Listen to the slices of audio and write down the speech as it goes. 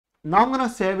Now I'm going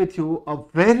to share with you a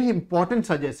very important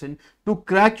suggestion to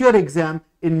crack your exam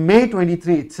in May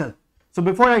 23 itself. So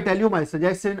before I tell you my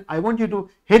suggestion, I want you to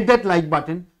hit that like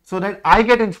button so that I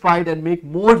get inspired and make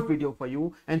more video for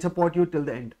you and support you till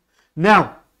the end.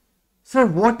 Now, sir,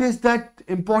 what is that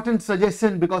important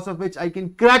suggestion because of which I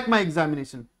can crack my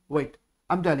examination? Wait,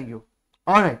 I'm telling you.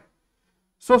 All right.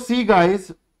 So see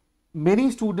guys, many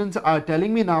students are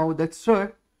telling me now that,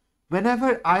 sir,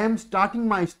 whenever I am starting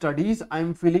my studies, I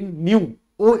am feeling new.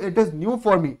 Oh, it is new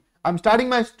for me. I'm starting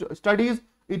my studies.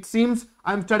 It seems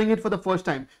I'm studying it for the first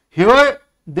time. Here,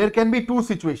 there can be two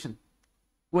situations.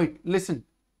 Wait, listen.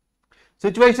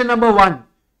 Situation number one,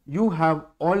 you have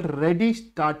already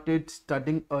started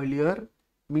studying earlier,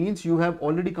 means you have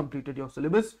already completed your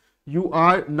syllabus. You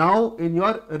are now in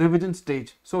your revision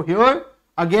stage. So here,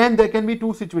 again, there can be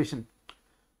two situations.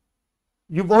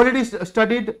 You've already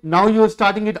studied, now you're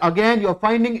starting it again, you're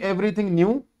finding everything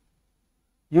new.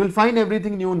 You will find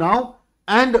everything new now,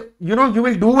 and you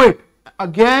will do it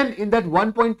again in that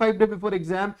 1.5 day before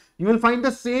exam. You will find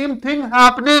the same thing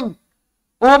happening.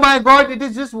 Oh my God, it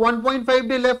is just 1.5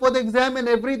 day left for the exam and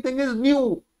everything is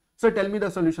new. So tell me the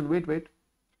solution. Wait.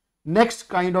 Next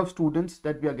kind of students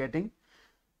that we are getting.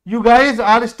 You guys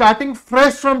are starting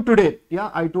fresh from today.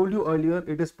 Yeah, I told you earlier,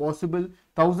 it is possible.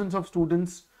 Thousands of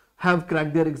students have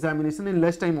cracked their examination in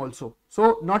less time also.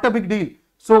 So not a big deal.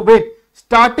 So wait,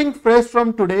 starting fresh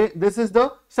from today, this is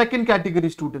the second category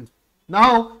students.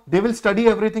 Now they will study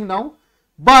everything now,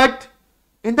 but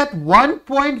in that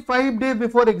 1.5 day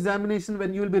before examination,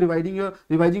 when you will be revising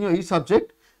your each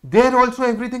subject, there also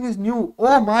everything is new.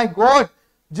 Oh my God,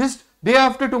 just day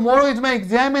after tomorrow is my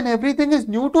exam and everything is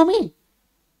new to me.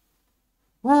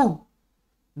 Oh,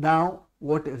 now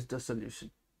what is the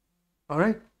solution? All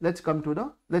right, let's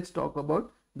talk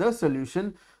about the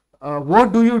solution.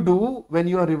 What do you do when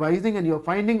you are revising and you're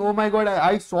finding, oh my God,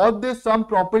 I solved this sum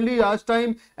properly last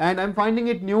time and I'm finding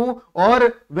it new?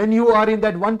 Or when you are in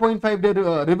that 1.5 day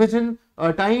revision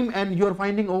time and you're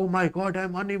finding, oh my God,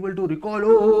 I'm unable to recall.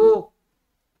 Oh.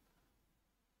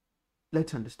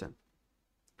 Let's understand.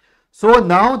 So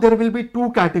now there will be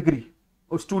two categories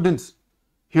of students.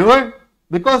 Here,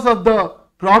 because of the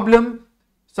problem,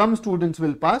 some students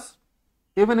will pass.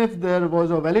 Even if there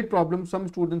was a valid problem, some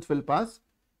students will pass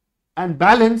and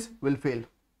balance will fail.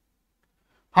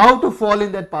 How to fall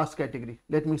in that pass category?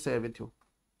 Let me share with you.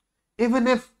 Even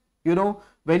if,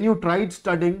 when you tried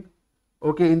studying,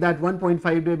 okay, in that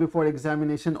 1.5 day before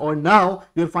examination, or now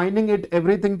you're finding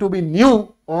everything to be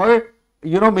new, or,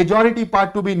 majority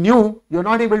part to be new, you're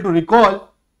not able to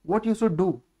recall, what you should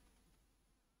do?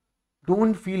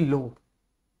 Don't feel low.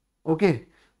 Okay,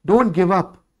 don't give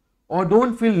up or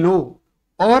don't feel low.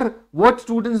 Or what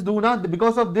students do now,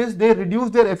 because of this, they reduce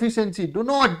their efficiency.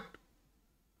 Don't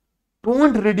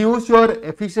reduce your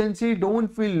efficiency.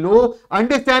 Don't feel low.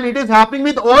 Understand, it is happening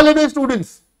with all other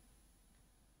students.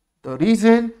 The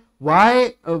reason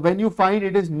why when you find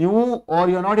it is new or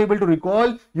you're not able to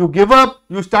recall, you give up,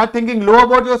 you start thinking low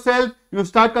about yourself, you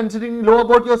start considering low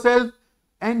about yourself,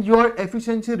 and your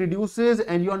efficiency reduces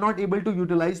and you're not able to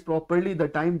utilize properly the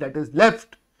time that is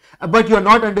left. But you're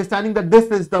not understanding that this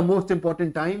is the most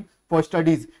important time for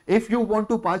studies. If you want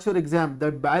to pass your exam,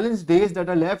 the balance days that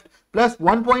are left plus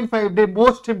 1.5 day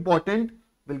most important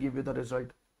will give you the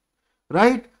result.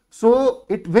 Right? So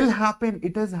it will happen.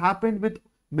 It has happened with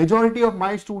majority of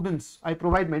my students. I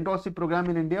provide mentorship program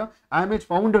in India. I am its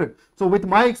founder. So with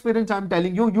my experience, I'm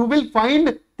telling you, you will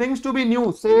find things to be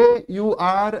new. Say you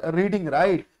are reading,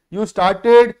 right? You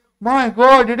started, my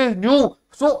God, it is new.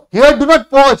 So here, do not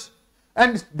pause.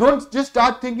 And don't just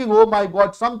start thinking, oh my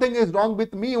God, something is wrong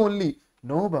with me only.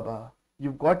 No, Baba.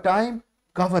 You've got time,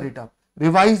 cover it up,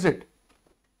 revise it.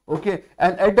 Okay.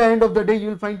 And at the end of the day,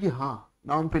 you'll find, now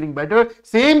I'm feeling better.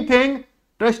 Same thing,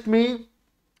 trust me,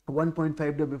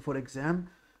 1.5 day before exam,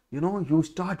 you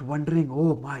start wondering,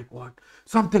 oh my God,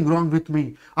 something wrong with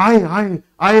me. I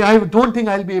don't think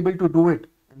I'll be able to do it.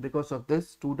 And because of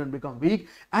this, students become weak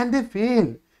and they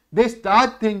fail. They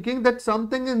start thinking that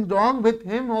something is wrong with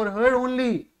him or her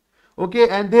only. Okay,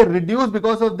 and they reduce,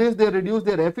 because of this, they reduce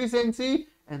their efficiency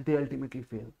and they ultimately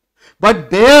fail. But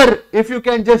there, if you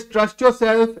can just trust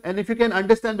yourself and if you can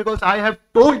understand, because I have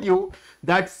told you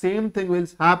that same thing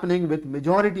is happening with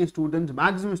majority students,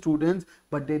 maximum students,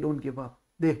 but they don't give up.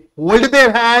 They hold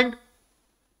their hand,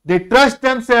 they trust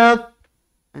themselves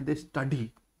and they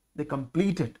study. They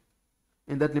complete it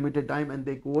in that limited time and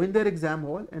they go in their exam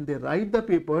hall and they write the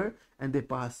paper and they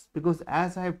pass. Because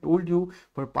as I have told you,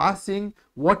 for passing,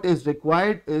 what is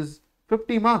required is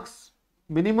 50 marks.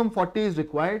 Minimum 40 is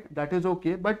required. That is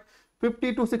okay. But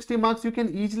 50 to 60 marks you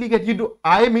can easily get.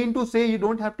 I mean to say, you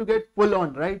don't have to get full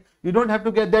on, right? You don't have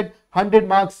to get that 100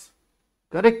 marks,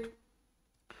 correct?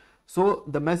 So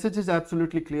the message is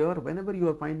absolutely clear. Whenever you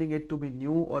are finding it to be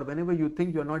new, or whenever you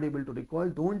think you're not able to recall,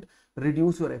 don't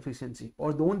reduce your efficiency,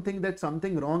 or don't think that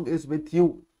something wrong is with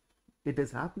you. It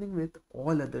is happening with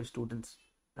all other students,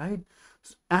 right?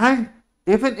 And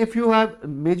even if you have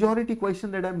majority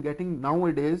question that I'm getting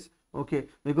nowadays, okay,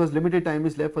 because limited time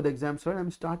is left for the exam, sir,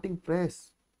 I'm starting fresh.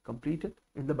 Complete it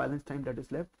in the balance time that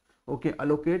is left. Okay,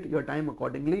 allocate your time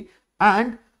accordingly.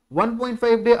 And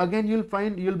 1.5 day, again, you'll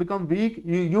find you'll become weak.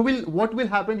 You will, what will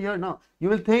happen here now? You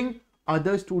will think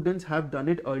other students have done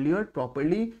it earlier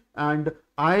properly, and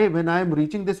when I am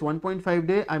reaching this 1.5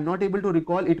 day, I'm not able to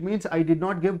recall. It means I did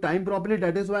not give time properly.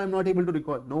 That is why I'm not able to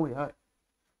recall. No, yeah.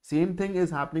 Same thing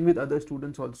is happening with other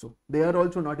students also. They are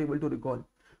also not able to recall.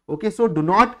 Okay, so do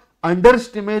not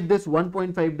underestimate this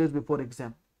 1.5 days before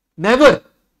exam. Never.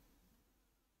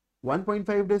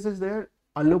 1.5 days is there.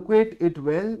 Allocate it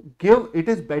well. It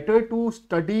is better to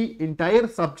study entire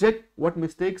subject. What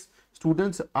mistakes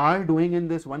students are doing in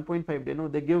this 1.5 day? No,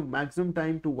 they give maximum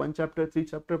time to 1 chapter, 3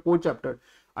 chapter, 4 chapter.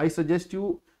 I suggest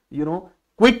you,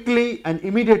 quickly and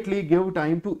immediately give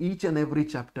time to each and every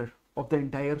chapter of the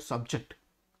entire subject,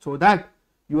 so that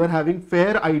you are having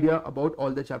fair idea about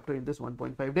all the chapter in this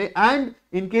 1.5 day. And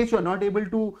in case you are not able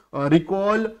to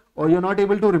recall, or you're not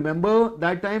able to remember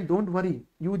that time, don't worry.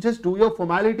 You just do your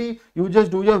formality, you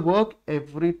just do your work,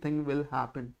 everything will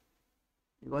happen.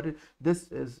 You got it?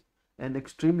 This is an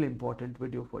extremely important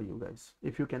video for you guys.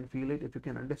 If you can feel it, if you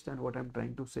can understand what I'm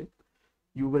trying to say,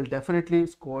 you will definitely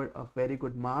score a very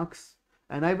good marks.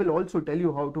 And I will also tell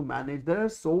you how to manage. There are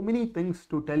so many things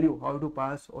to tell you how to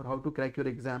pass or how to crack your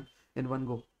exam in one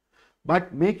go.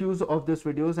 But make use of these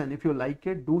videos, and if you like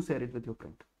it, do share it with your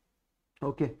friend.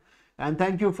 Okay. And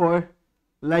thank you for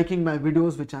liking my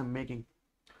videos which I'm making.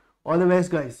 All the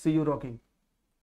best, guys. See you rocking.